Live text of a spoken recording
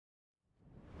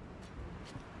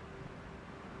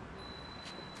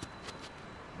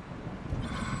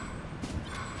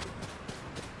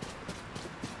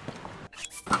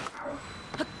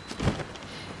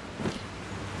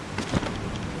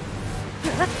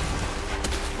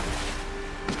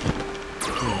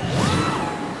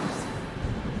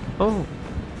Oh.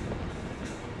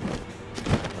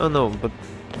 Oh no, but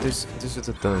this is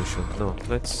a dungeon. No,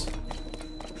 let's...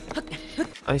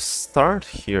 I start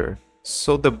here.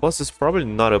 So the boss is probably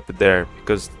not up there,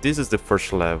 because this is the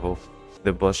first level.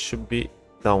 The boss should be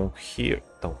down here.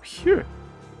 Down here?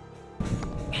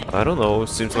 I don't know,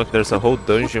 seems like there's a whole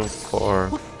dungeon for...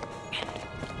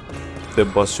 The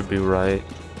boss should be right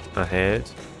ahead.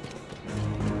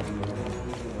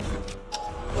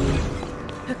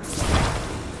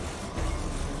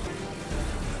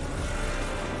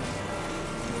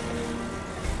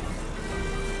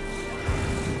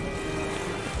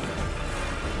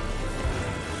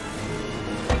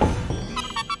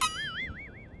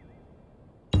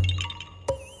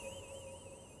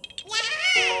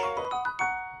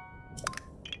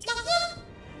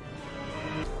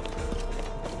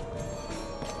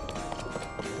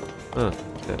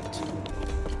 That.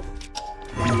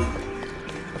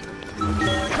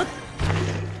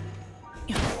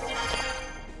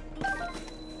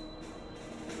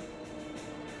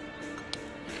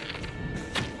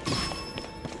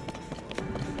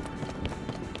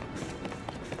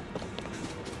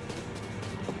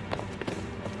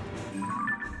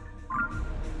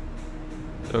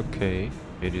 Okay,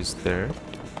 it is there.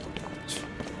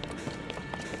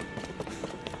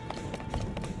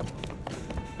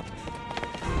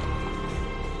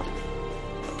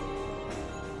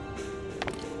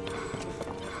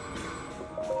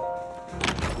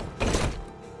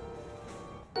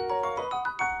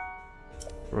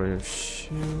 Royal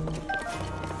shield.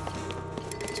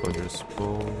 Soldier's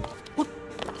bow.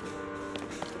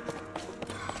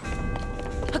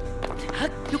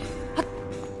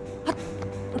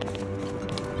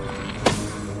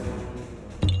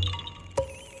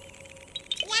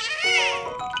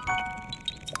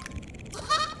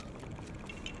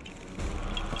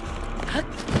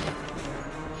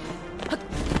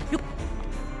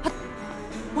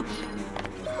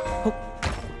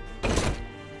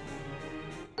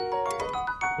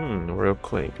 Royal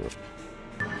clay.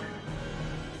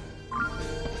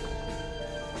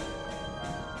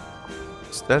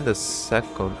 Is that the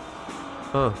second?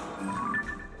 Huh.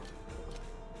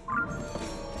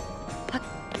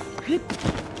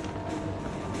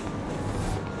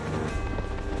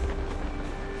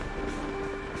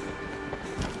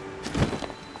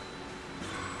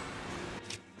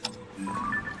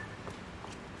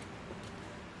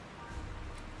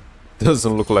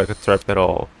 Doesn't look like a trap at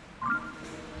all.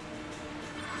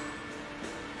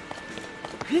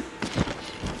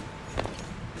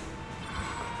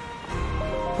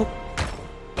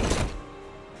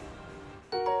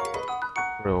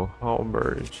 Royal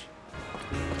halberd.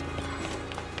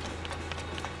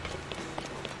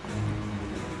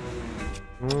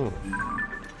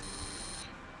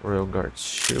 Royal guard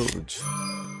shield.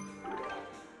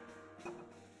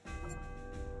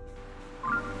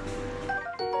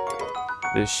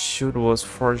 The shield was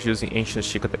forged using ancient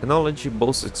Sheikah technology,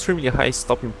 boasts extremely high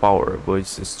stopping power, but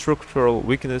its structural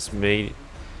weakness made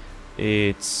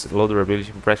its low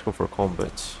durability impractical for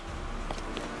combat.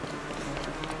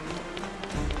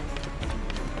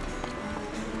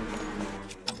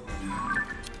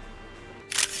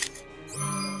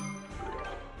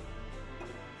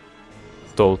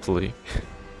 Totally.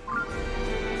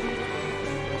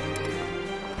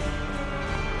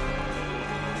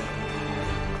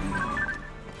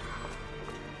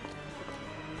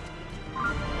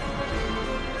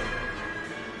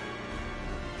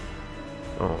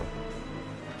 Oh.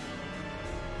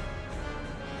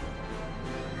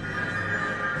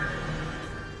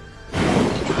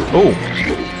 Oh!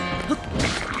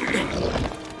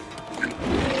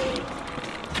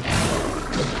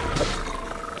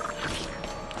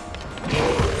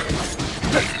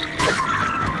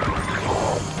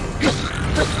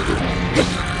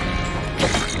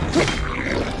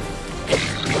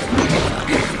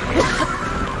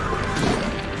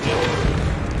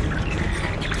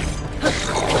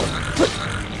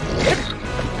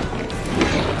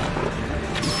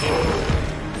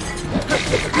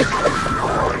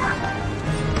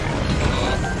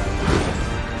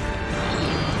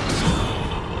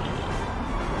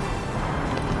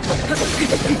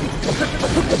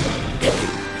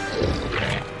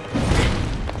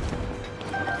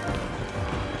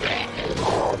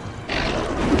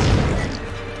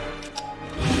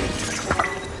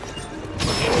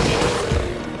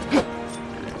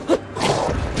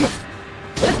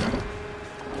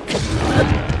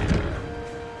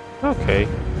 Okay.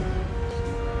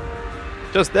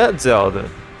 Just that, Zelda.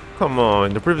 Come on,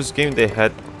 in the previous game they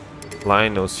had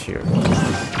Lionels here.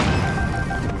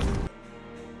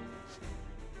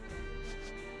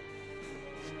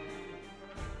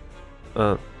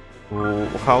 Uh,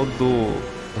 how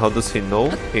does he know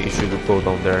he should go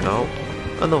down there now?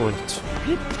 Oh no, wait.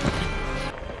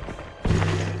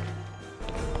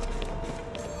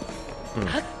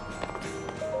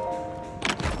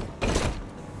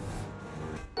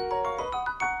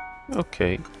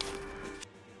 Okay.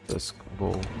 Let's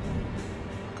go.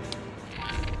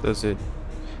 Does it?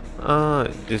 Ah,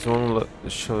 this one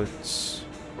shows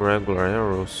regular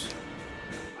arrows.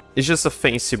 It's just a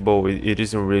fancy bow. It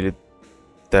isn't really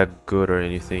that good or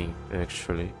anything,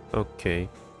 actually. Okay.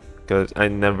 Because I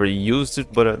never used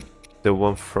it, but the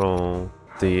one from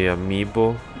the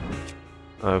amiibo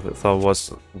I thought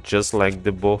was just like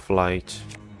the bow of light.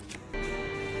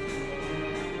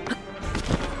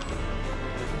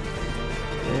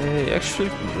 It actually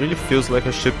really feels like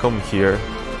I should come here,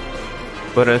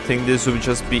 but I think this will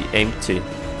just be empty.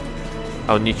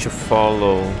 I'll need to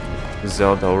follow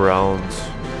Zelda around,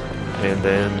 and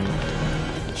then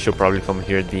she'll probably come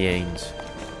here at the end.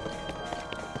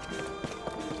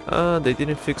 Ah, they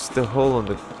didn't fix the hole on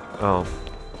the... Oh,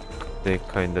 they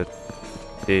kinda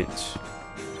did.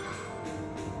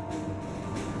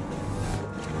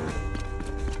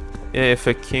 Yeah, if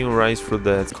I can rise through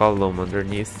that column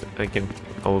underneath, I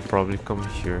will probably come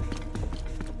here.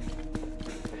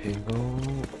 Here we go.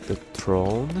 The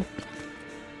throne.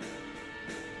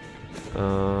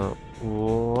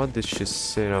 What did she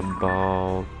say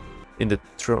about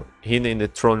hidden in the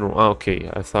throne room? Ah, okay,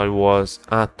 I thought it was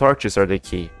torches are the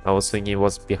key. I was thinking it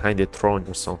was behind the throne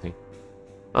or something.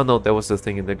 Oh no, that was the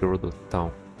thing in the Gerudo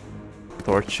town.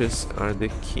 Torches are the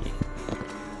key.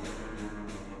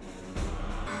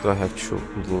 Do I have to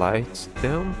light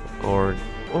them or...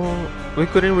 Oh, we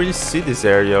couldn't really see this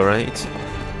area, right?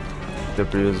 The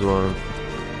previous one.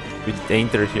 We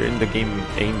entered here and the game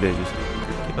ended.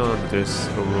 Oh, there's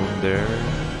a room there.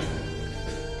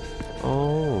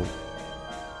 Oh.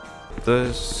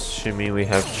 Does she mean we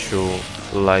have to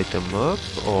light them up,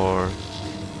 or...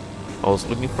 I was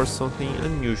looking for something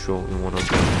unusual in one of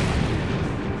them.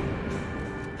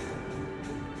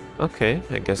 Okay,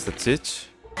 I guess that's it.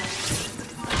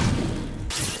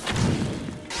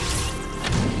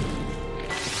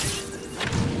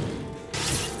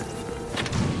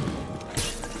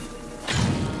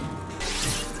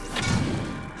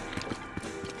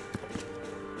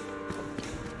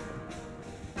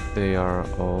 They are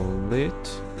all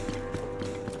lit.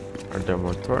 Are there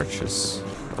more torches?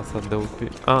 I thought there would be...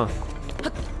 Ah!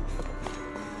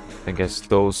 I guess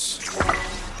those...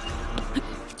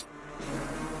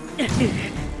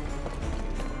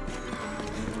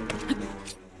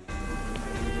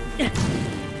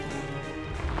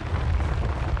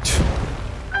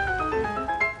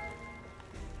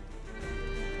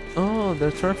 Oh, there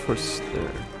are Triforce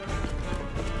there.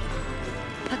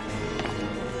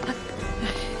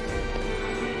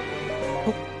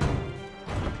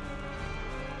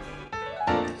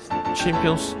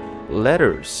 Champions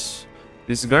letters.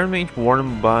 This garment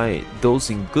worn by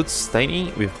those in good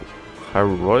standing with her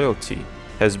royalty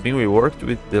has been reworked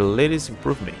with the latest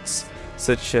improvements,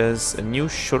 such as a new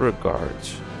shoulder guard.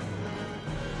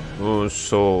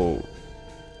 So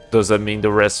does that mean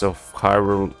the rest of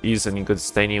Hyrule isn't in good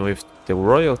standing with the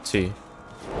royalty?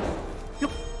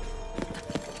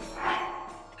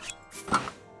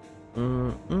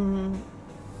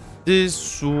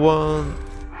 This one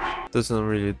doesn't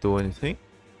really do anything.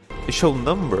 It shows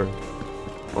number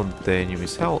on the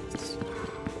enemy's health.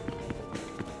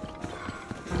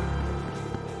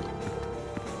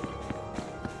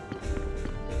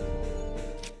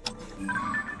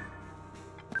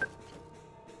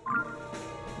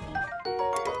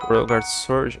 Royal Guard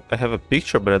sword. I have a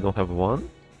picture, but I don't have one.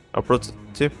 A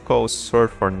prototypical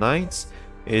sword for knights.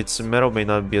 Its metal may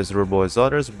not be as durable as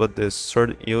others, but the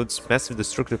sword yields massive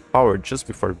destructive power just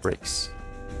before it breaks.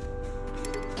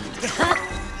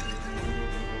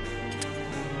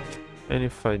 And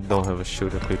if I don't have a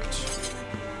shield equipped?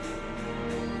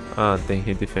 Ah, then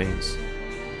he defends.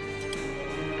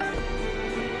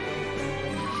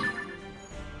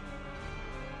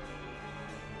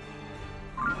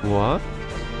 What?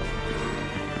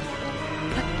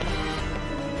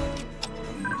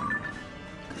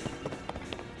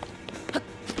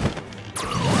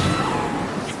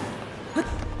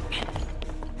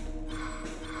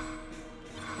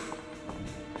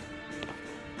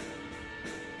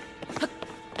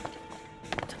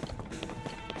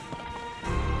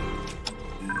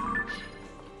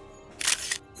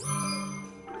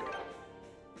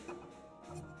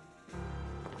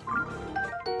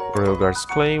 Royal Guard's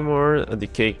Claymore, a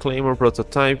decay Claymore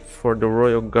prototype for the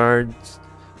Royal Guard.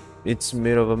 It's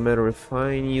made of a metal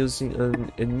refined using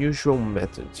an unusual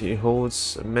method. It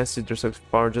holds a massive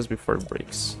destructive power just before it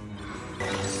breaks.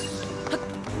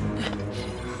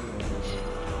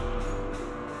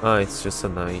 Ah, it's just a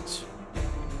knight.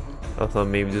 I thought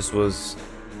maybe this was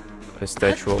a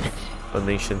statue of an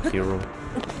ancient hero.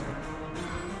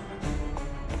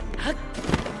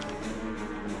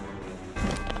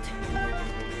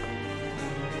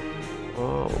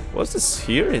 Oh, was this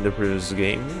here in the previous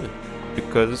game?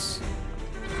 Because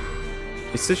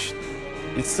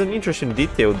it's an interesting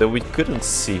detail that we couldn't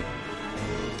see.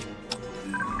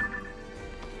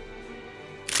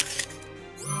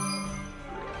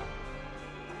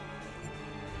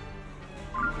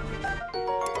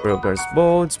 Rogar's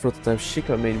bow, its prototype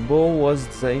Shika-made bow, was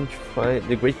designed to fight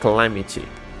the Great Calamity.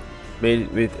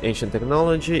 Made with ancient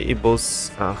technology, it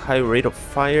boasts a high rate of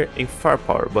fire and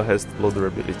firepower, but has low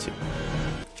durability.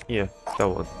 Yeah, that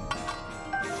one.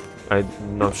 I'm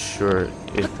not sure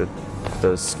if the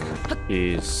dusk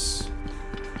is...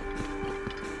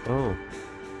 Oh.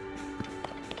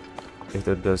 If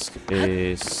the dusk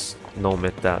is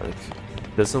non-metallic.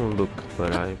 Doesn't look,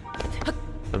 but I'm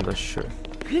not sure.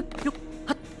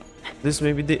 This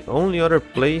may be the only other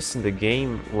place in the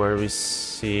game where we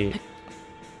see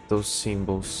those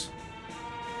symbols.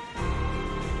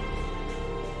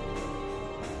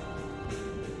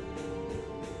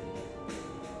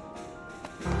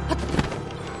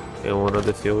 And one of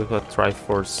the few with a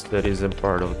Triforce that isn't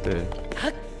part of the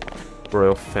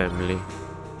royal family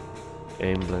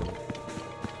emblem.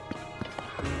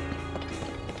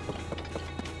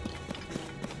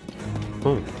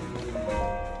 Oh.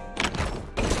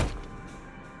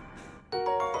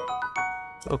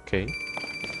 Okay.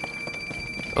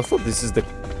 I thought this is the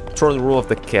throne room of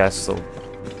the castle.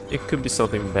 It could be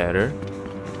something better.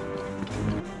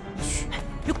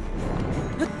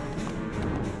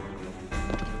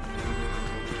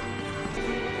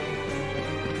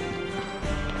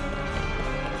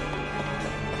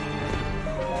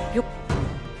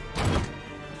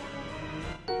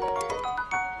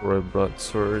 Royal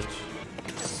broadsword.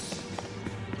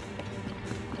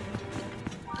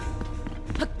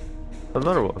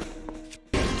 Another one.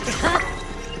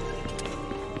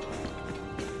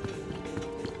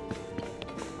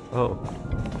 Oh.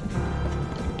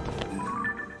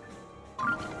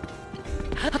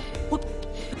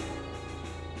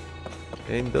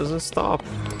 And it doesn't stop.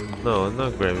 No, I'm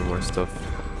not grabbing more stuff.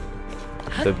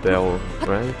 The bell,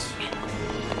 right?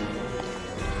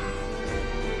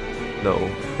 No,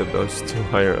 the bell's too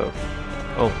higher up.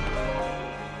 Oh.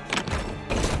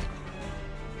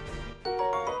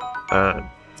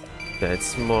 Ah,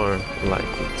 that's more like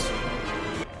it.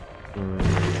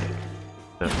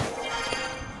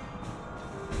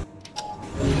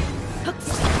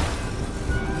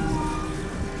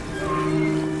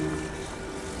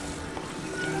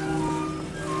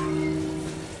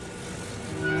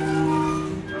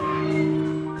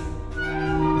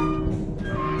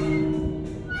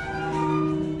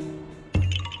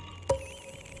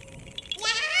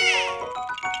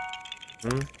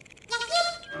 No.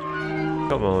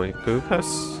 Come on, we could have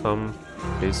some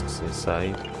discs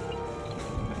inside.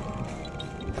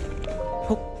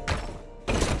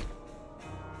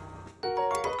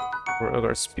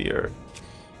 Rogar spear.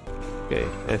 Okay,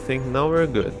 I think now we're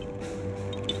good.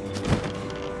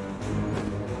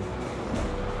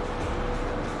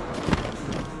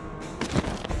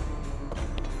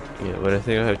 Yeah, but I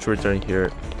think I have to return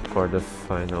here for the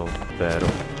final battle.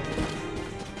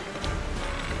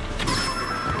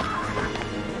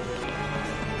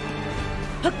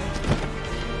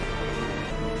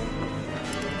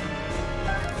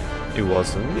 It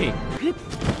wasn't me.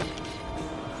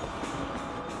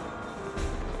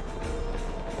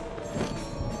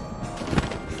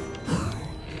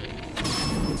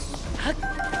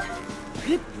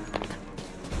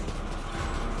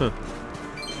 Huh.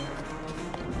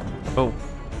 Oh.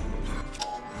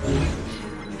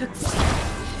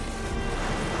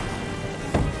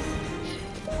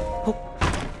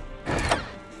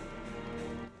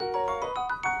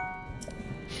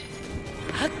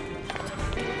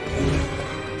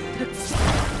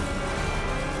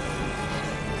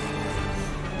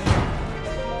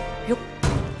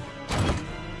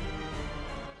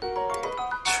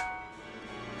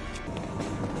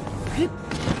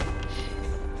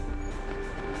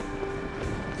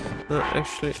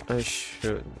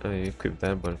 Actually, I equip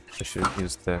that, but I should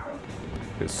use that.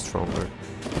 It's stronger.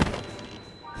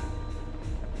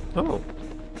 Oh.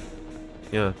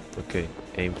 Yeah, okay.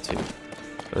 Empty.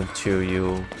 Until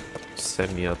you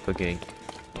set me up again.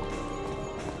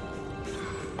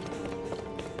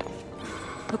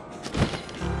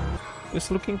 You It's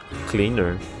looking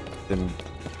cleaner than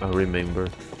I remember.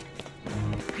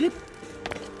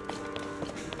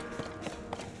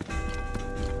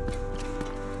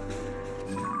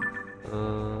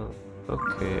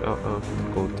 Okay, I'll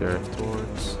go there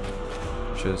afterwards.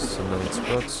 Just another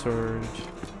spot surge.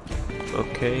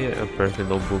 Okay, apparently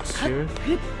no books here.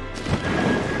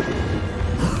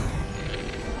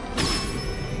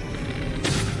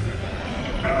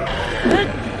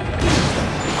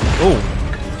 Oh!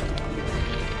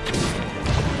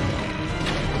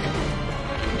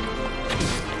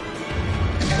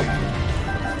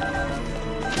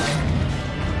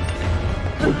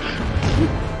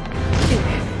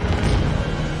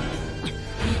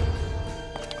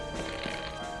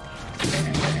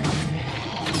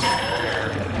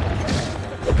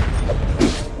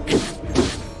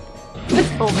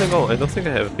 Oh, hang on, I don't think I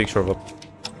have a picture of a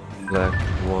black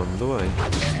one, do I?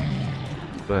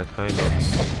 Black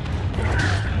Inox.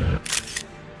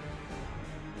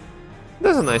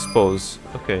 That's a nice pose.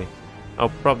 Okay. I'll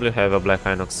probably have a black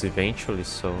Inox eventually,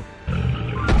 so...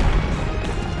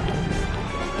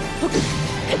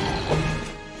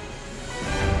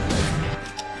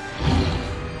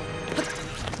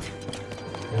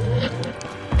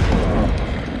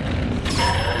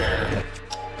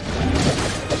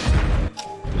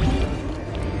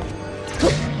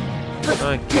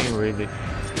 I can't really.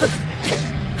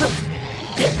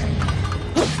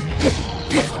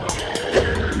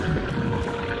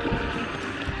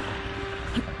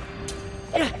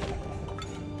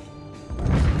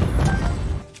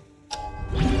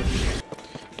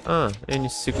 Any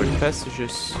secret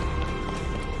passages?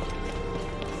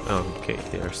 Okay,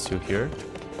 they are still here.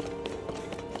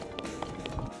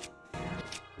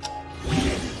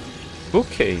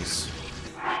 Bookcase.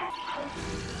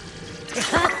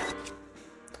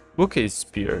 Bookcase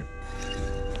spear.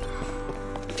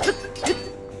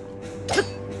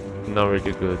 Not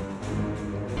really good.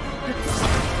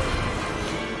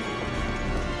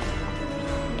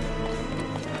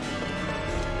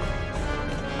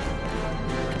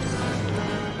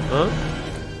 Huh?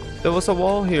 There was a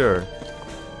wall here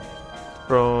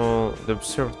from the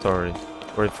observatory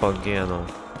where it fought Ganon.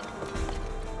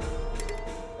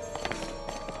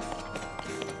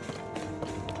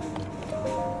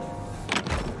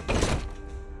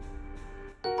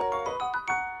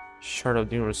 Shard of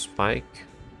Dinro's spike.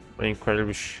 An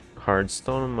incredibly hard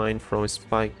stone mined from a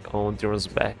spike on Dinro's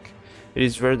back. It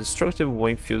is very destructive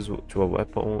when fused to a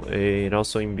weapon. It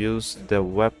also imbues the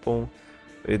weapon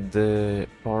with the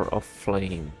power of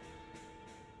flame.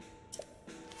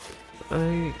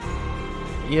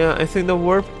 I think there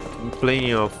were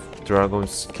plenty of dragon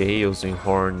scales and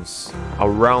horns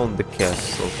around the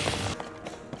castle.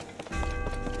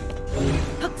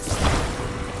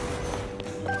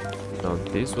 Now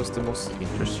this was the most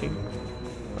interesting.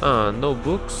 No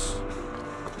books.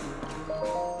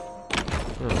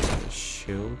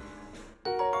 Shield.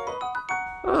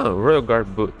 Royal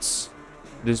Guard boots.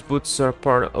 These boots are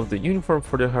part of the uniform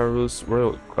for the Hyrule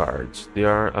Royal Guard. They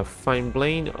are a fine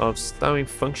blend of style and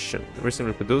function,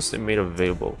 recently produced and made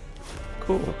available.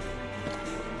 Cool.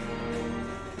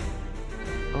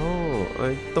 Oh,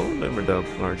 I don't remember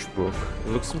that large book. It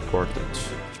looks important.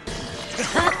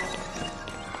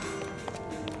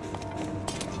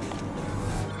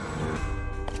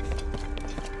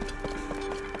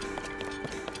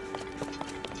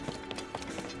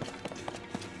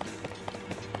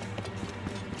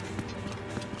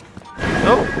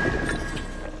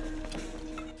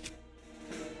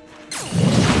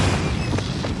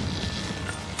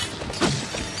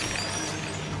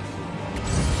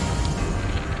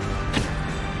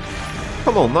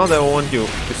 Come on, now that I want you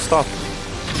to stop.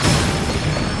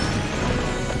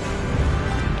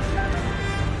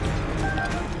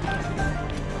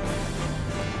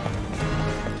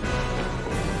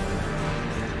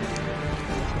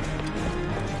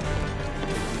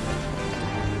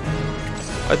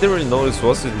 I didn't really notice,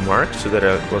 was it marked so that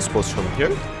I was supposed to come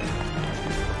here?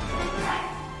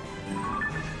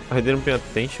 I didn't pay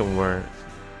attention where.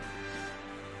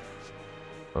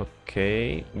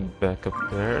 Okay, back up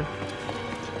there.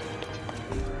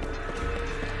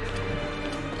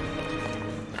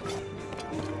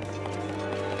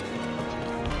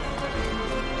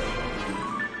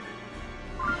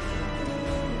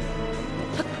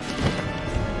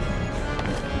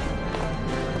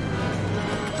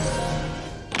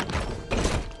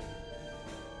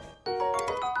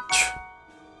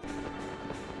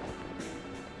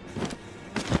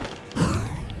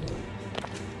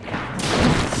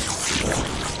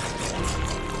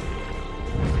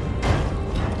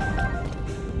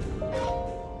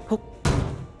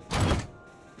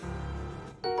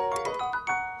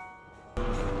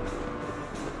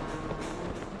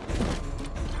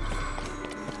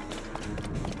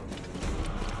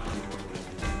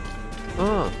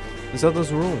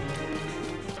 Zelda's room.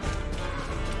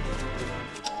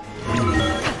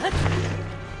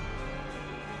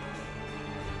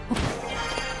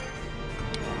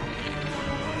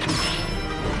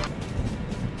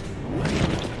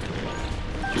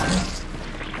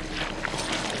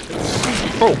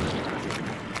 Oh!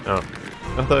 Oh.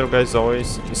 I thought you guys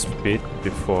always spit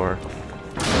before.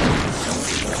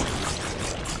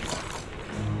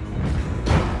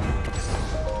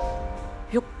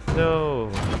 No,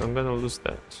 I'm gonna lose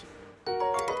that.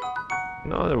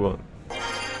 Another one.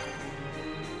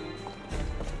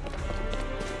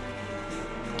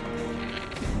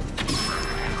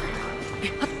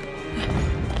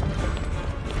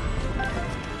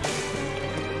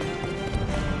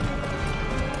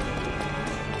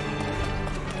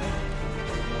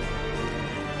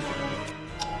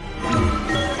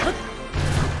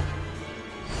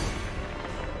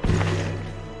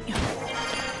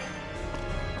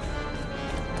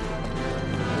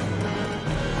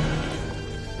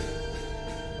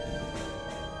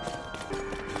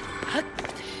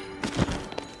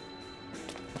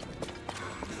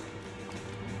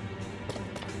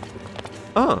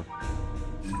 Ah!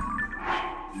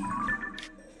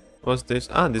 What's this?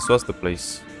 Ah, this was the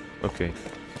place. Okay.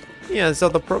 Yeah,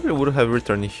 Zelda probably would have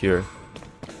returned here.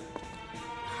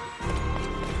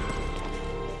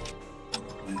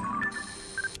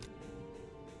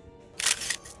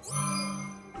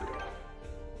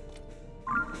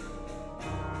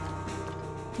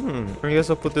 I guess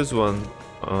I'll put this one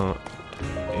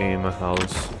in my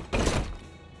house.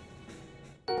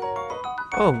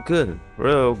 Oh, good.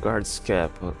 Royal Guard's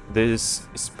cap. This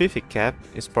spiffy cap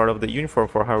is part of the uniform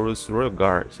for Hyrule's Royal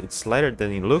Guard. It's lighter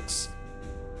than it looks.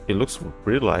 It looks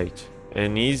really light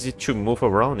and easy to move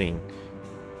around in.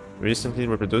 Recently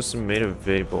reproduced and made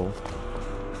available.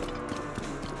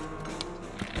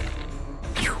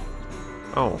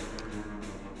 Oh.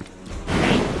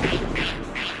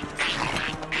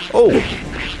 Oh!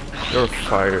 Your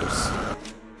fires.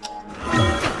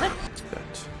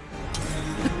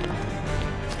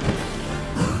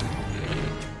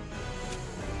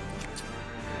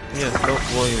 Yeah,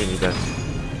 won't even need that.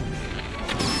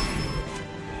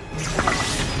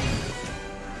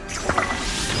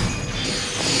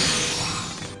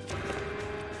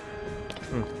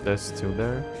 That's still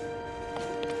there.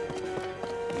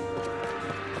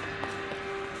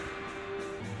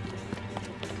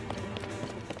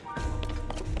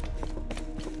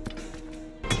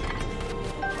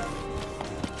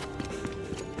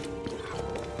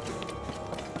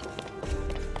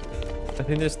 I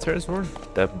think the stairs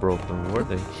weren't that broken, were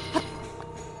they?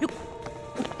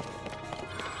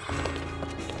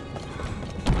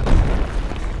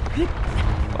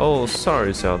 Oh,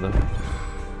 sorry, Zelda.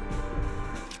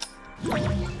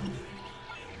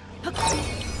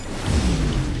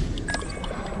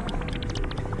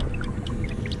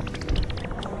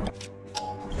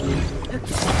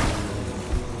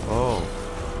 Oh.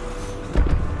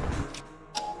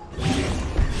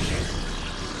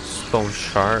 Stone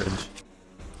shard.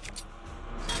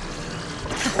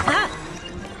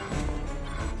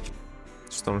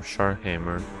 Stone shard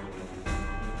hammer.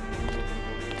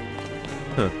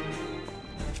 Huh.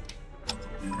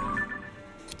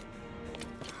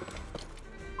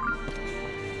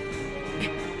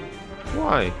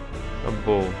 Why a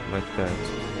bow like that?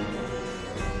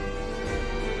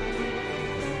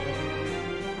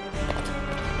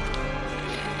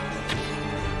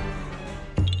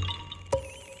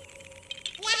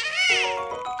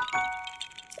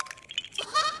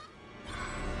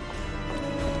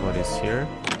 What is here?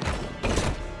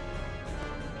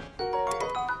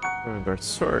 Guard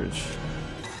Surge.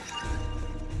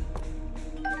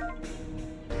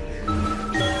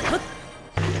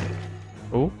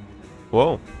 Oh,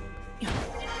 whoa.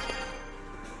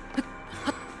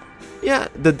 Yeah,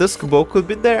 the Dusk Bow could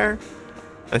be there.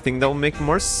 I think that would make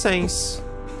more sense.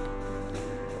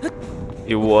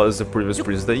 It was the previous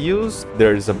priest that used.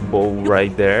 There is a bow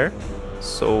right there.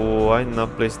 So why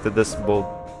not place the Dusk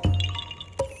Bow?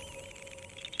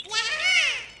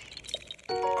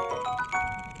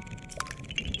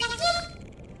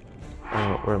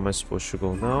 Where am I supposed to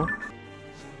go now?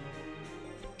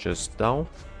 Just down.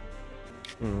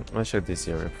 I'll check this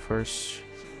area first.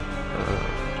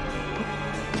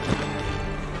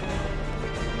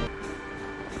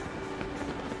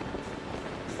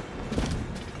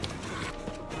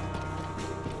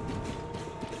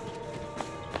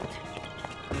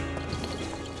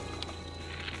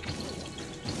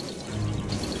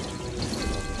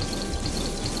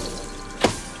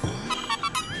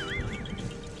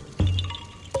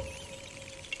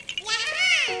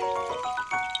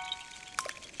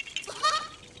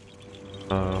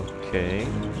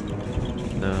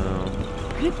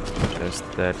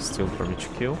 that still for me to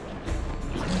kill.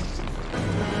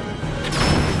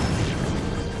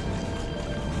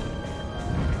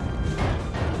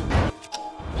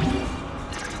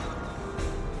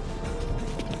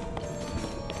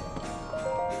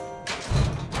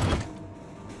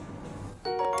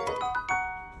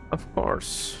 Of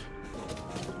course.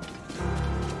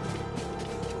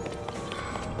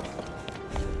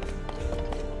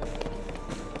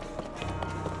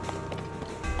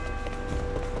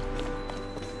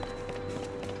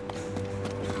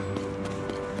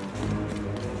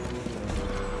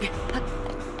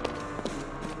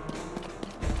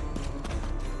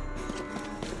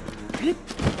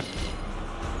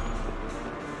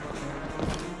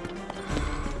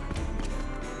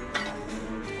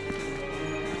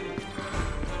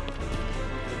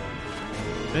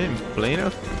 I'm playing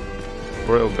of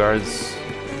Royal Guards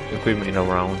equipment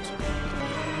around.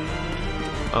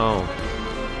 Oh.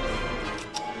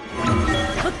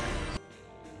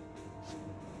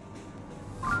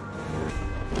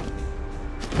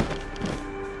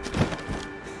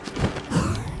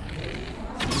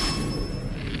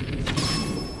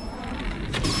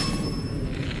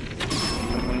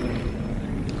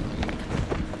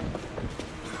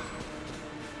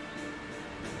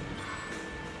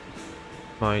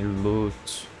 My loot.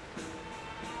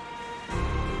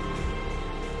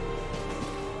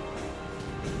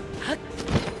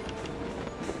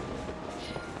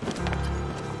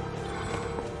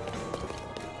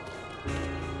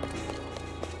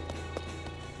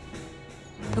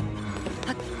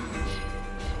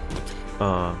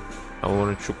 I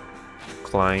wanted to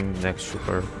climb next to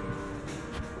her.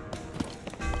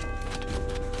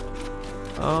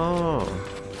 Oh,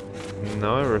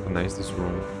 now I recognize this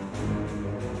room.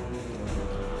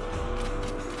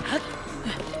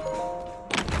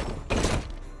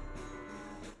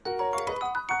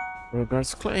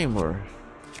 Regards Claymore.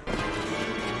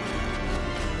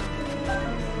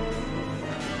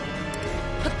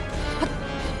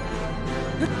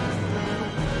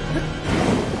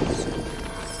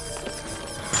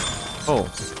 Oh.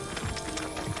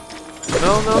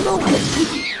 No, no, no.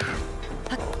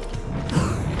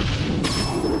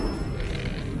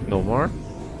 No more?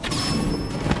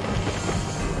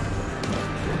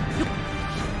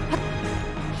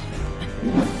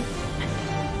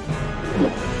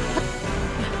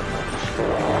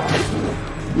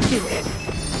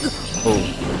 Oh.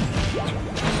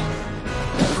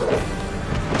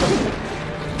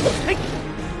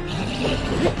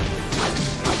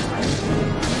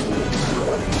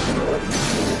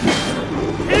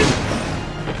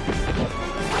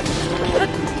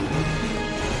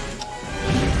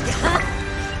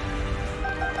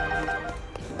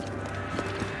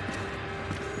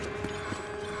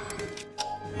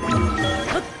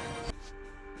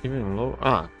 Even low.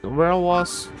 Ah, where I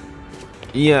was?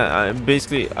 Yeah,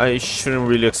 basically I shouldn't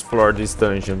really explore this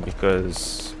dungeon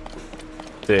because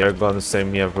they are gonna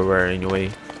send me everywhere anyway.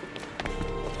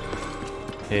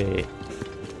 Hey.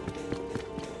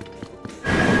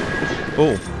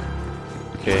 Oh.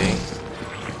 Okay.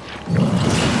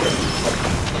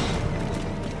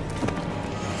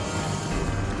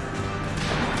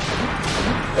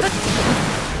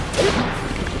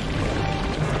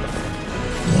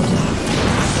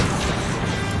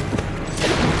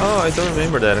 Oh, I don't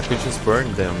remember that. I could just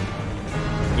burn them.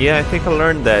 Yeah, I think I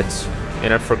learned that,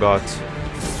 and I forgot.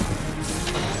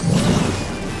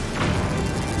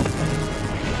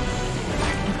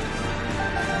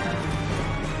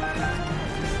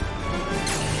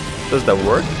 Does that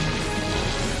work?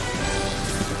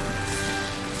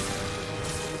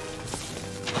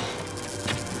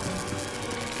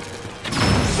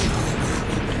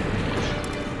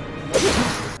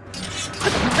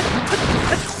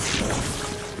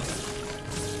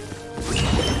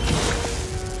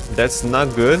 That's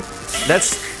not good.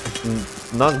 That's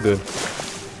not good.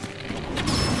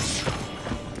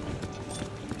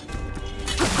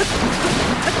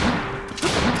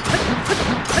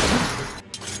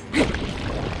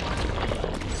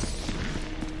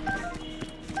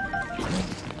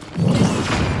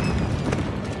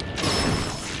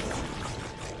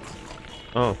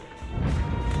 Oh.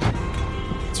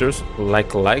 Seriously?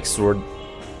 Likes were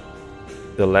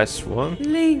the last one?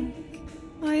 Link,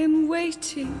 I am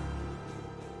waiting.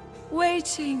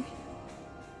 Waiting.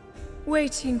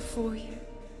 Waiting for you.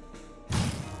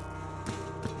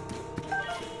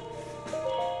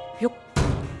 Yup.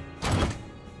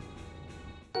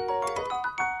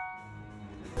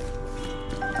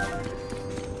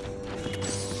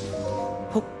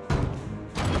 Oh.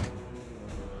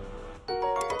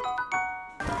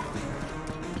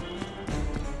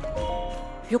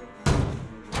 Yup.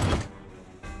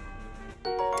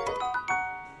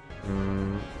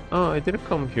 Oh, I didn't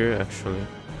come here actually.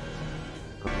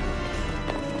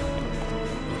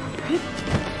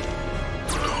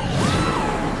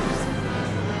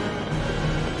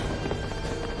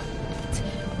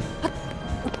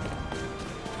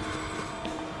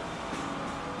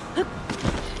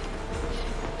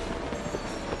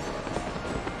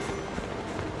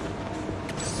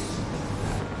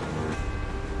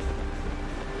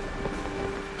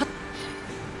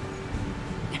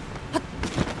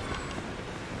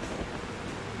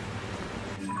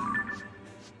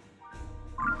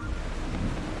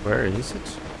 Where is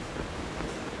it?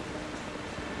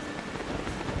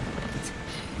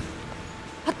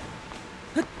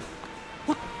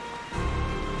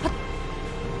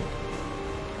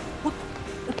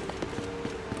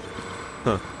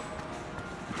 Huh.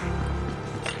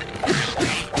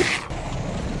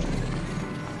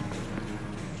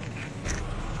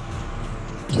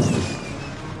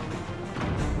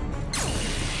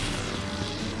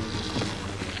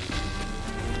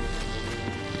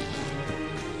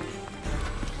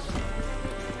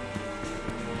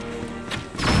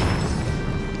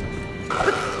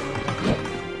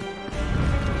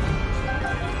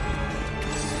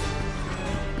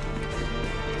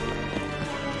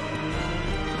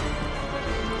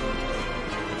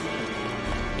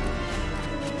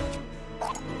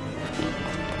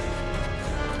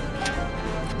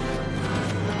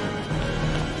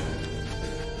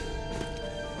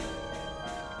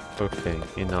 Okay,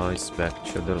 and now it's back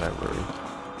to the library.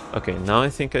 Okay, now I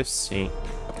think I've seen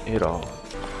it all.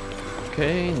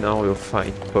 Okay, now we'll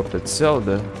fight Puppet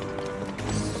Zelda.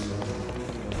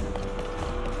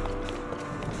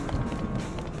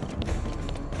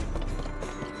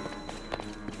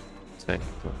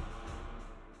 Exactly.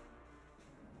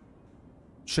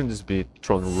 Shouldn't this be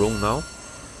throne room now?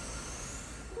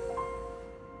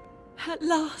 At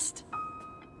last.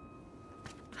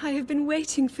 I have been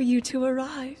waiting for you to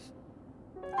arrive.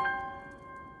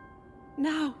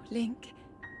 Now, Link,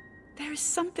 there is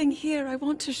something here I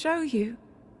want to show you.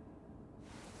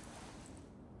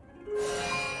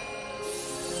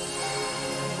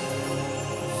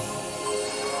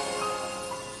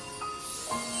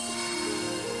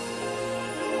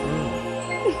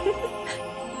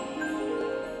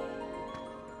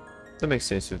 That makes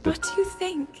sense with the What do you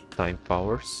think? time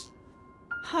powers.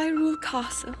 Hyrule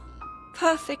Castle,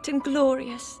 perfect and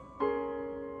glorious.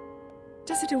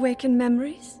 Does it awaken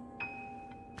memories?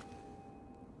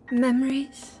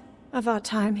 Memories of our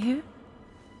time here?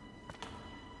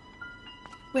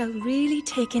 Well, really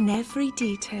take in every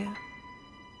detail.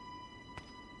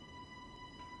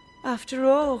 After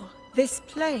all, this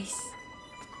place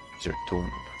Is your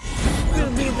tomb. will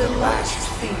be the last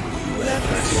thing you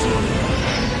ever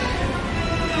see.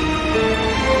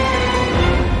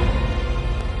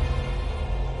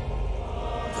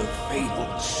 The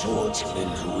fabled swordsman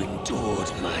who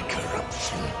endured my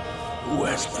corruption, who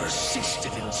has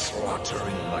persisted in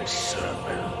slaughtering my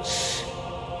servants.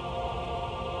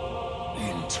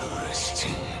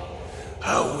 Interesting.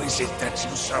 How is it that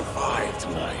you survived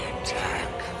my attack?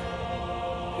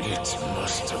 It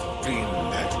must have been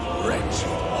that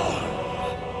wretched one.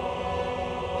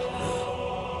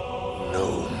 No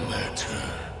matter.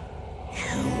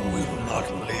 You will not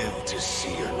live to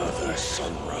see another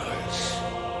sunrise.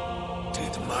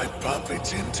 Did my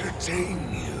puppet entertain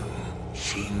you?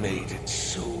 She made it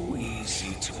so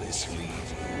easy to mislead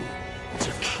you,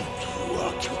 to keep you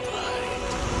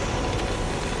occupied.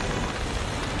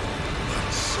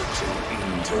 But such an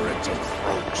indirect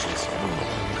approach is no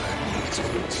longer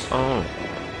needed. Oh,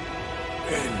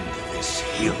 End this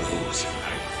hero's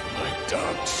life, my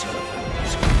dark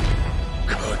servant.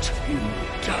 Cut him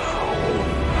down.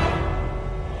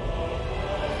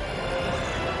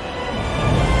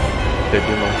 the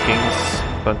Demon King's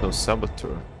Phantom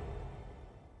Saboteur.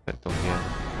 Phantom, yeah.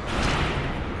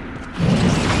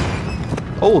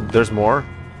 Oh, there's more.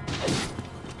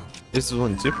 This is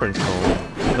one different.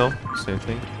 Oh, no, same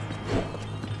thing.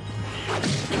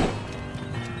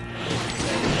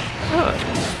 Ah.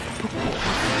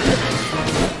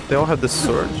 They all have the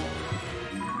sword.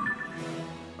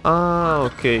 Ah,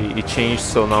 okay, it changed,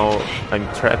 so now I'm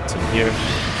trapped in here.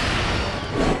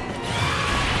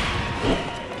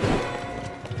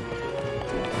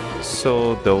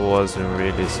 So that wasn't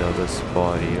really Zelda's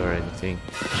body or anything.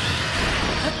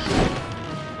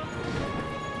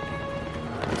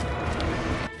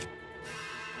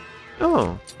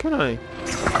 Oh, can I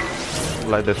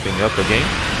light the thing up again?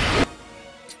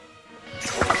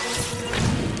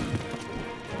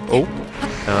 Oh,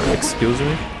 excuse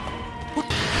me.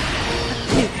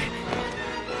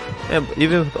 Yeah, but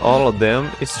even with all of them,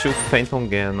 it's still Phantom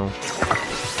Ganon.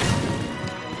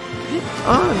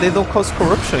 Ah, they don't cause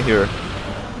corruption here.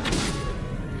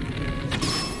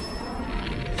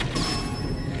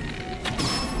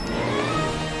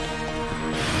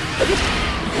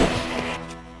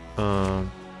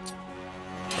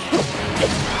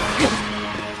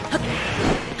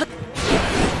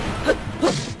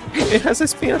 It has a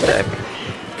spin attack.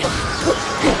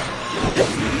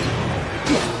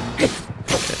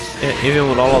 Yeah, even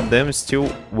with all of them, still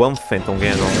one Phantom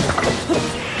Ganon.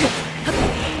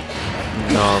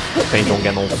 No, Phantom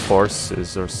Ganon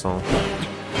forces or something.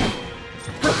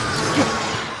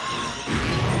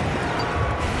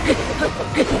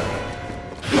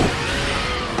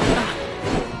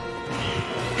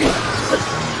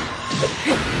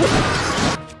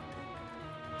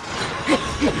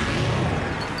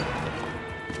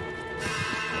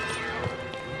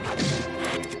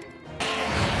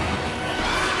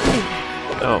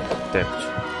 Oh, damn it.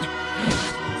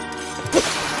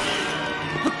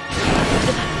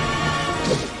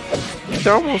 They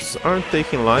almost aren't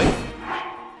taking life.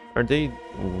 Are they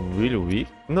really weak?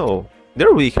 No,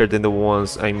 they're weaker than the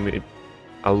ones I made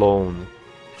alone.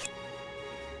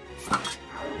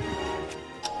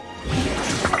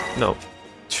 No.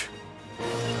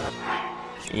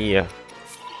 Yeah.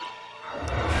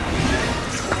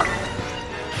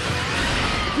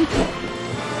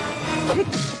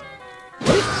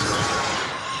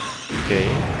 Okay,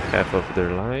 half of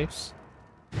their lives.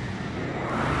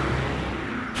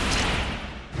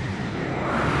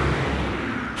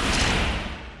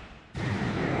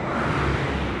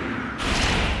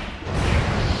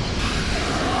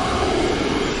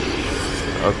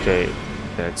 Okay,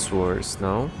 that's worse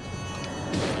now.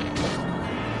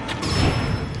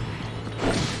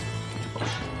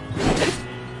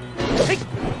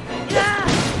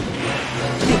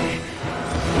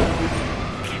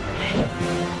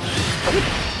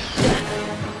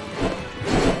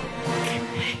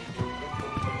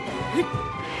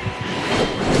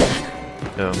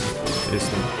 No, it's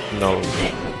not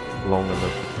long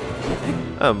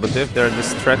enough. Ah, but if they're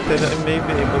distracted, I may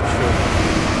be able to...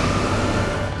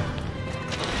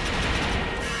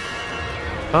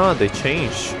 Ah, they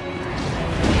changed.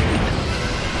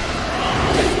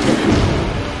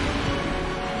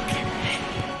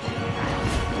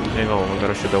 Hang on, I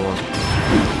gotta shoot that one.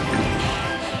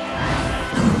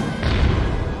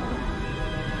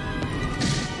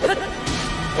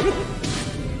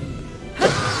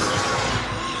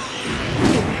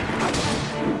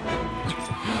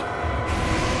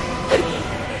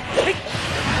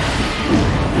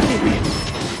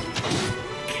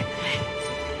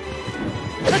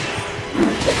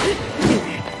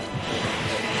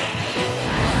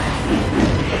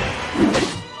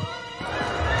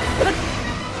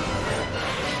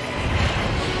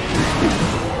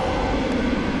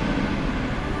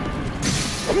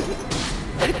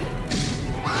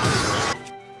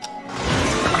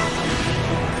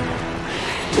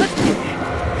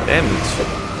 Damn it.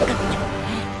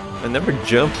 I never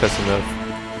jump fast enough.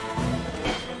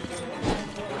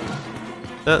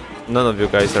 None of you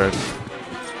guys are...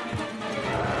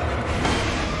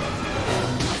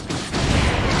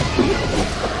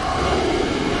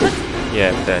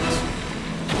 Yeah, that.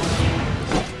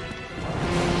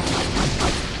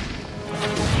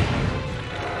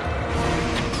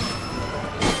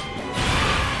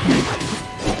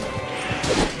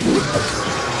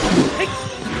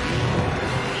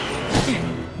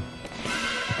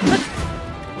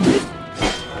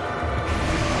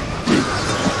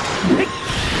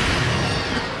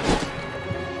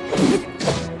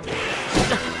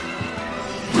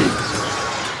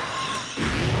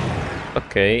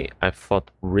 Okay, I fought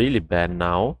really bad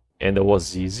now, and it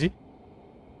was easy.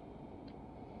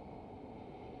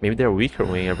 Maybe they're weaker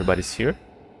when everybody's here?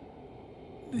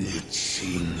 It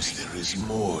seems there is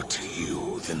more to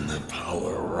you than the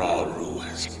power Rauru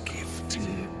has gifted.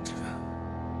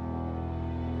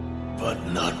 But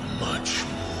not much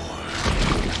more.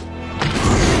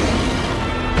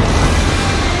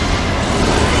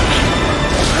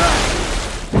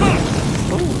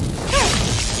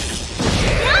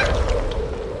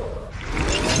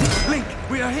 Link,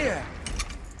 we are here!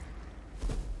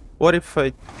 What if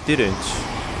I didn't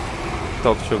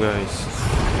talk to you guys?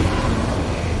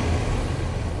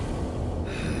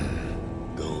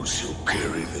 Those who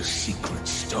carry the secret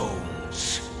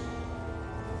stones.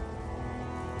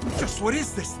 Just what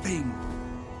is this thing?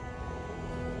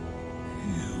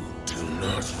 You do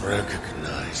not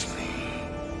recognize me.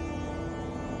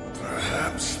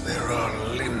 Perhaps there are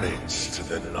limits to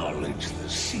the knowledge the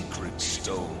secret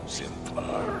stones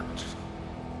impart.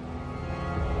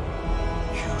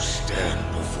 You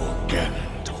stand before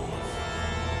Ganondorf,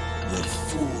 The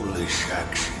foolish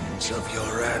actions of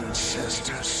your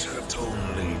ancestors served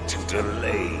only to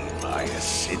delay my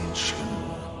ascension.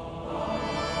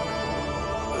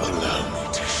 Allow me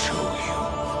to show you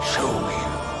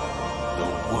the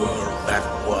world that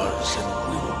was and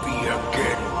will be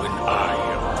again when I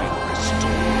have been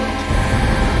restored.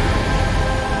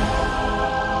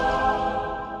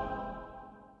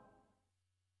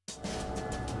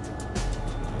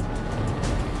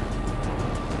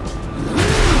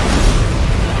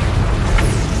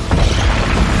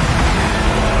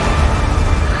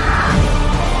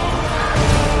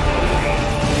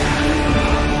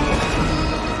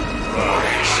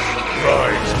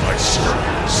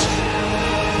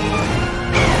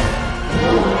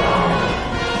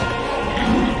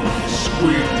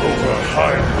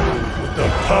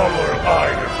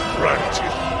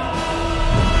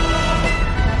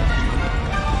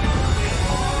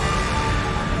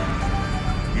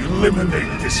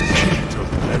 Eliminate this kingdom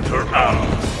and her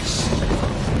allies.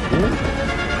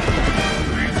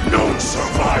 Leave no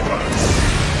survivors.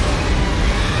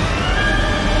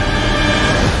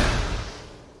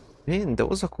 Man, that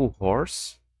was a cool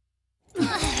horse.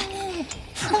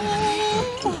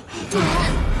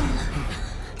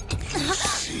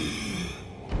 See,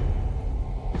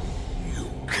 you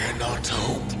cannot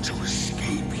hope to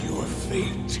escape your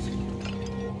fate.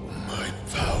 My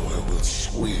power will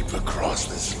sweep across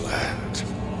this land.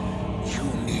 You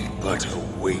need but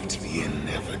await the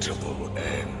inevitable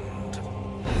end.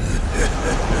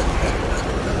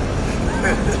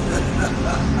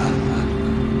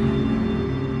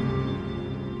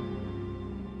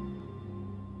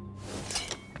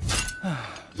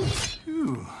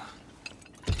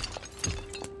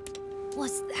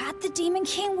 Was that the Demon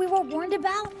King we were warned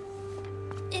about?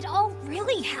 It all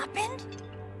really happened?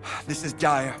 This is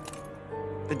dire.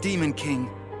 The Demon King,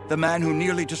 the man who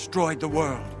nearly destroyed the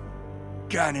world.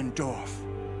 Ganondorf.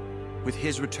 With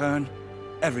his return,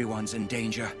 everyone's in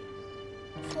danger.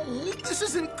 Oh, this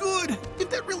isn't good. If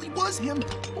that really was him,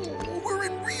 oh, we're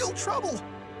in real trouble.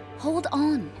 Hold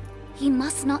on. He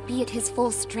must not be at his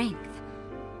full strength.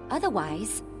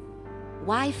 Otherwise,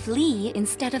 why flee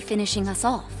instead of finishing us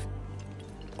off?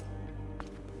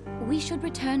 We should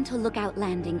return to Lookout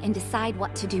Landing and decide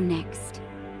what to do next.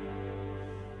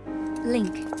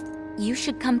 Link, you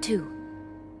should come too.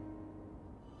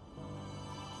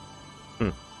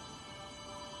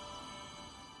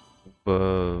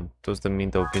 But does that mean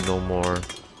there'll be no more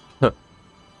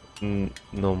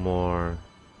no more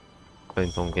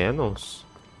Phantom Ganos?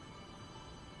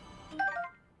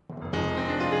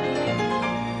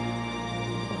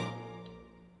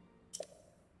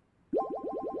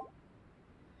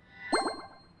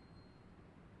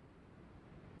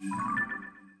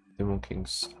 Demon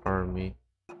King's army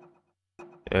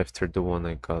after the one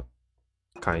I got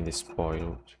kinda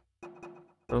spoiled.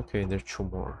 Okay, there are two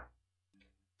more.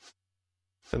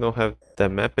 I don't have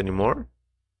that map anymore.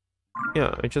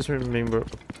 Yeah, I just remember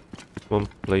one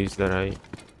place that I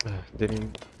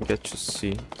didn't get to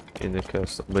see in the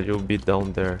castle, but you'll be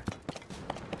down there.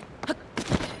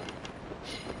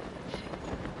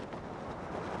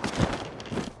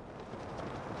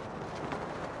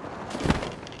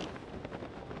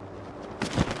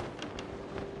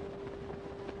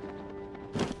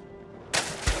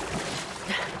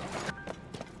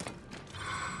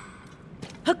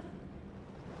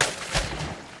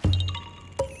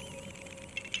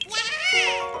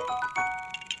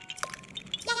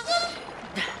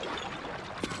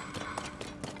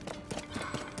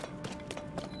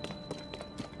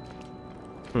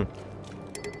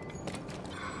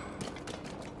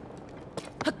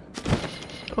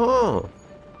 Oh!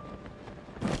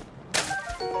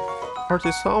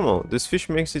 Hearty salmon. This fish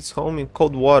makes its home in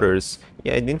cold waters.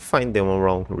 Yeah, I didn't find them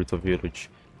around Rito Village.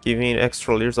 Giving it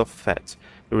extra layers of fat.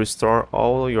 You restore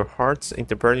all your hearts and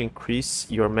temporarily increase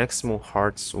your maximum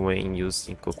hearts when used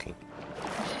in cooking.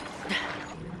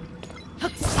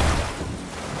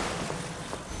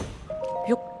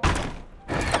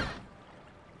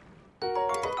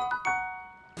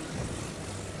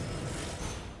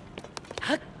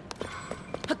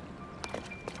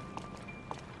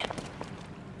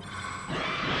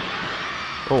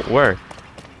 Oh, where?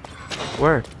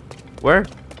 Where? Where?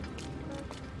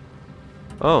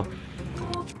 Oh.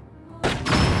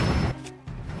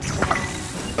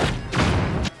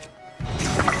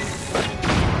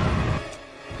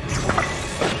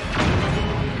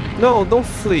 No, don't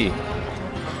flee.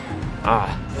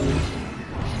 Ah.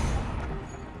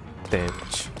 Damn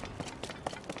it.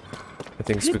 I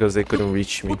think it's because they couldn't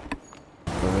reach me.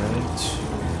 Alright.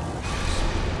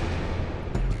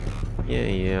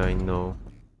 Yeah, I know.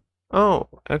 Oh,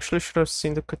 actually should have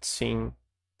seen the cutscene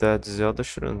that Zelda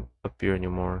shouldn't appear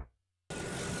anymore.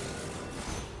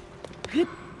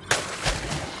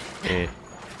 Eh.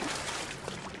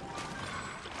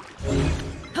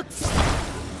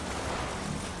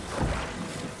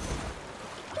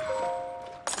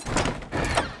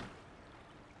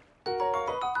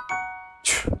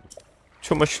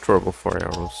 Too much trouble for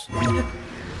arrows.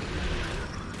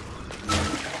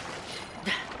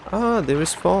 Ah, they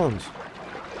respawned.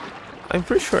 I'm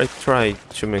pretty sure I tried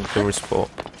to make them respawn,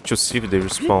 to see if they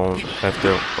respawn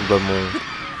after the moon,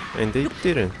 and they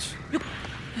didn't.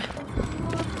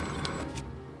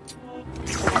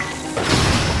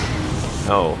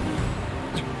 Oh.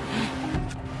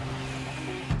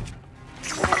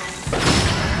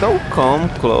 Don't come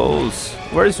close.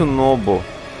 Where is Unobo?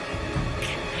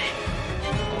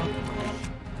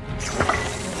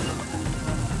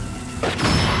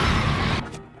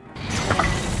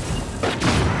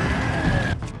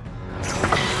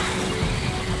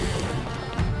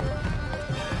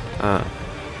 Ah.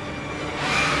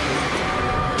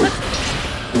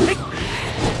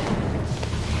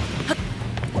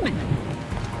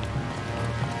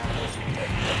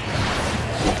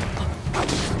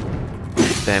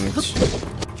 Damn it.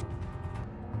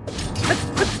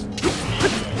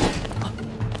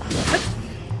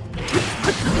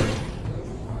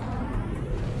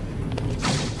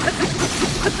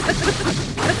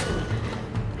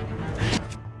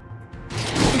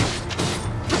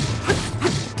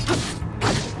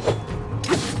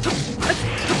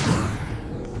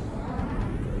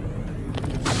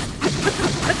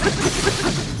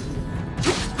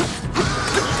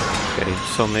 Okay,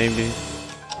 so maybe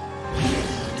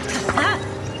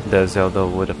the Zelda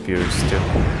would appear still.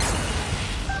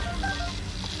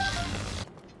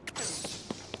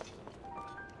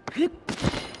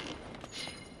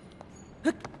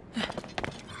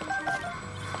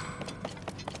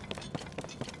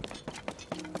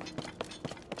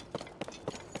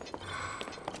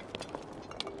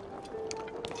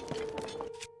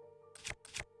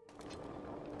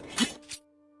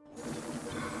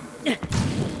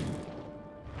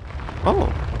 Oh,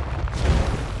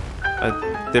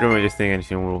 I didn't really think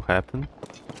anything will happen.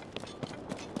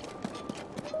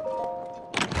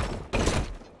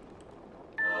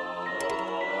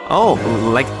 Oh,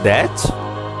 like that?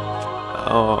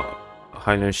 Oh,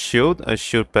 Highlander shield. A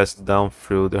shield passed down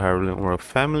through the Hyrule royal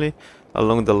family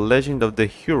along the legend of the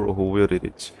hero who wielded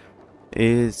it.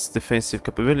 Its defensive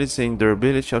capabilities and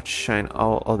durability outshine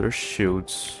all other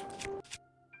shields.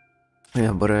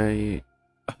 Yeah, but I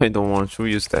don't want to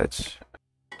use that.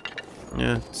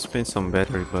 Yeah, spend some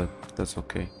battery, but that's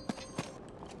okay.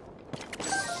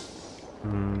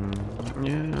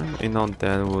 Yeah, and now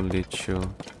that will lead to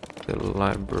the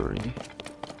library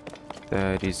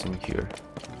that is in here.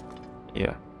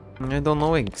 Yeah, I don't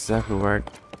know exactly where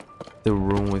the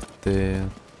room with the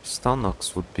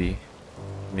Stunlocks would be.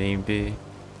 Maybe it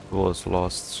was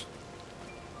lost.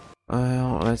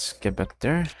 Let's get back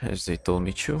there, as they told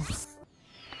me to.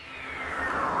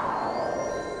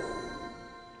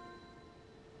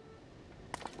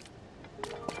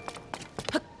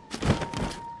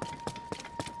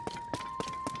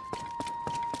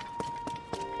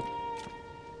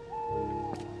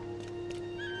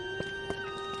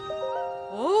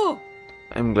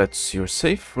 I'm glad to see you're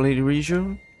safe, Lady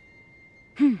Rijun.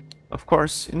 Of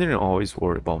course, you didn't always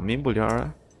worry about me,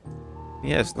 Buliara.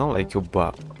 Yes, not like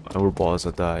our boss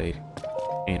died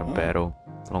in a battle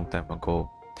a long time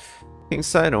ago. King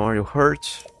Sidon, are you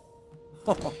hurt?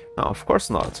 No, of course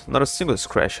not. Not a single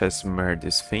scratch has marred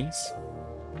these things.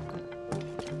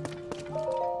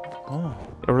 Your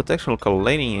protection look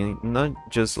calculating and not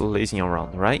just lazing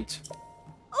around, right?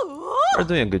 You're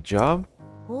doing a good job.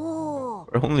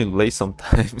 We're only late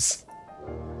sometimes.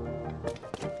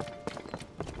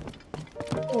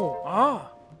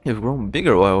 You've grown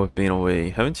bigger while we've been away,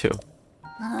 haven't you?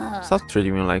 Stop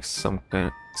treating me like some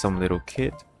little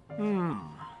kid.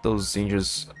 Those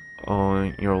injuries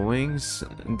on your wings,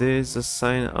 this is a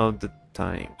sign of the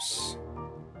times.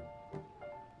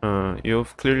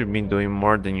 You've clearly been doing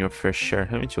more than your fair share,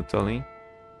 haven't you, Tali?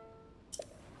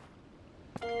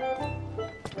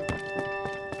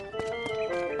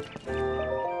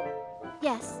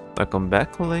 Yes. Welcome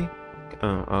back, Lei.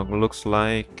 Looks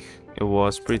like it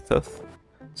was pretty tough.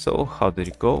 So, how did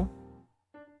it go?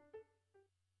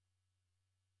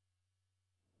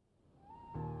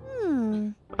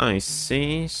 I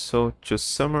see. So, to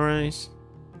summarize,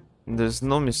 there's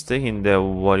no mistaking that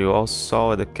what you all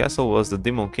saw at the castle was the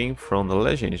Demon King from the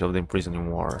Legend of the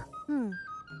Imprisoning War.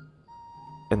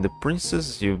 And the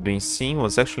princess you've been seeing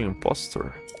was actually an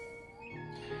impostor.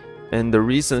 And the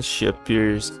reason she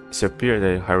appeared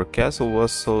at Hyrule Castle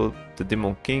was so the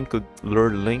Demon King could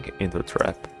lure Link into a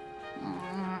trap.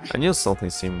 I knew something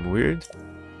seemed weird.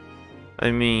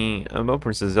 I mean, about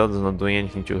Princess Zelda's not doing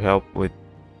anything to help with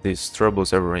these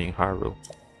troubles everywhere in Hyrule.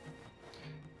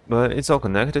 But it's all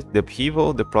connected, the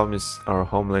upheaval, the problems our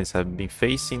homelands have been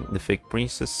facing, the fake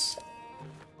princess.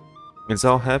 It's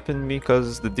all happened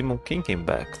because the Demon King came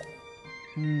back.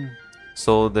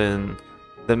 So then,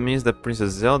 that means that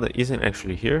Princess Zelda isn't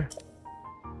actually here?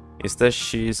 Instead,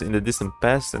 she's in the distant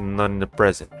past and not in the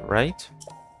present, right?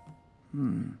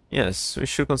 Yes, we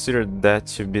should consider that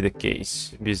to be the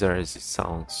case, bizarre as it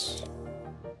sounds.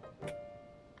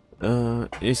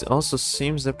 It also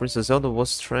seems that Princess Zelda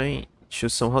was trying to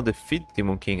somehow defeat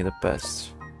Demon King in the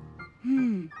past.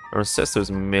 Our ancestors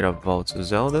made a vow to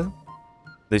Zelda.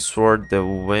 They swore that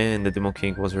when the Demon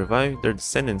King was revived, their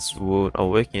descendants would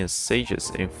awaken as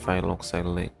sages and fight alongside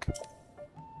Link.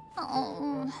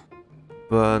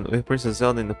 But with Princess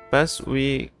Zelda in the past,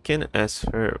 we can ask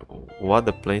her what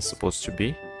the plan is supposed to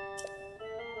be.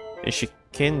 And she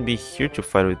can't be here to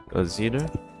fight with us either.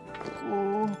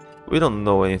 We don't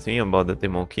know anything about the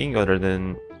Demon King other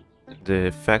than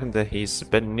the fact that he's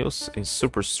bad news and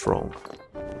super strong.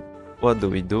 What do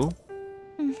we do?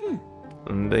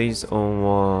 Based on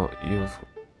what you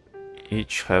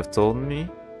each have told me,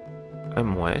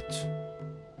 I'm wet.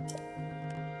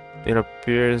 It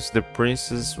appears the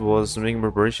princess was making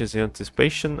preparations in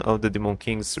anticipation of the Demon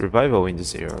King's revival in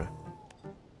this era.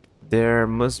 There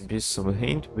must be some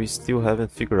hint we still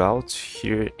haven't figured out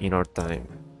here in our time.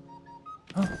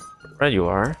 Right you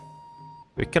are.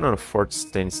 We cannot afford to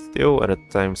stand still at a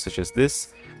time such as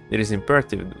this. It is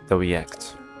imperative that we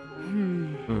act.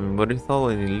 But without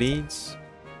any leads...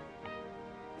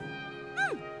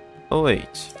 Oh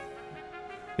wait.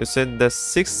 You said that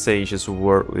 6 sages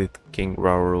worked with King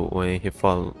Rauru when he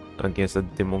fought against the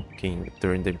Demon King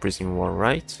during the Imprisonment War,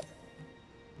 right?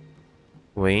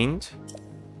 Wind,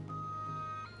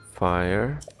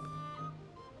 fire,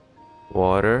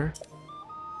 water,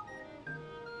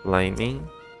 lightning,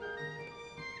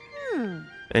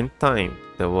 and time.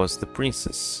 That was the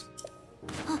princess.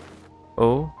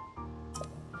 Oh,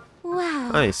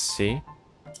 Wow. I see.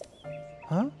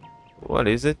 What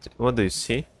is it? What do you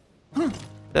see?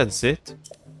 That's it.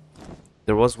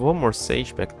 There was one more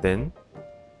sage back then.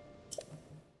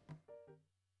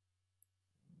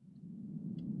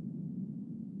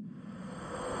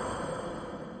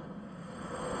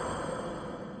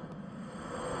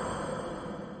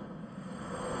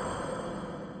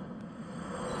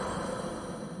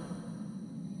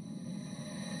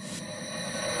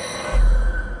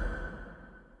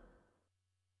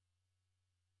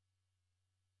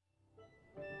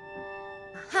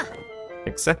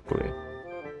 Exactly.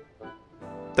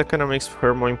 That kind of makes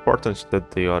her more important than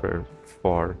the other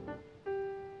 4.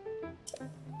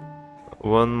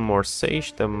 One more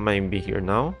sage that might be here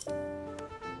now.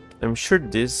 I'm sure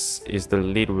this is the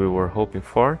lead we were hoping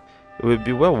for. It will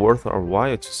be well worth our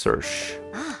while to search.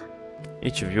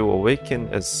 Each of you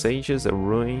awakened as sages at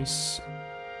ruins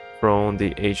from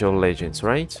the Age of Legends,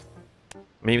 right?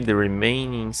 Maybe the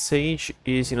remaining sage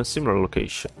is in a similar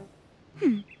location.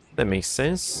 That makes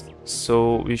sense.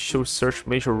 So we should search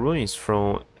major ruins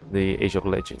from the Age of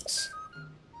Legends.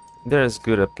 They're as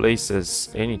good a place as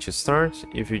any to start.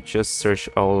 If you just search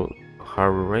all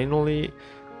Hyrule randomly,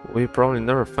 we'll probably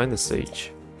never find the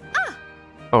sage.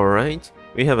 Alright,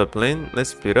 we have a plan.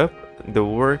 Let's split up the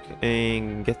work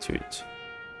and get to it.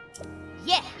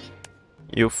 Yeah.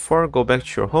 You 4 go back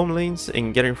to your homelands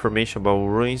and get information about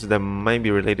ruins that might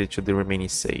be related to the remaining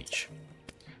sage.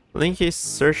 Link is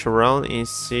search around and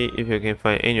see if you can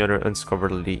find any other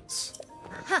undiscovered leads.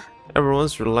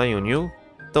 Everyone's relying on you.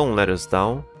 Don't let us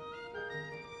down.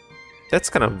 That's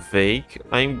kind of vague.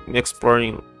 I'm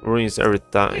exploring ruins every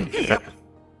time.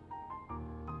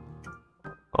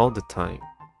 All the time.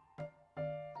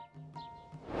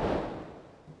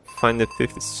 Find the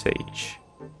 5th sage.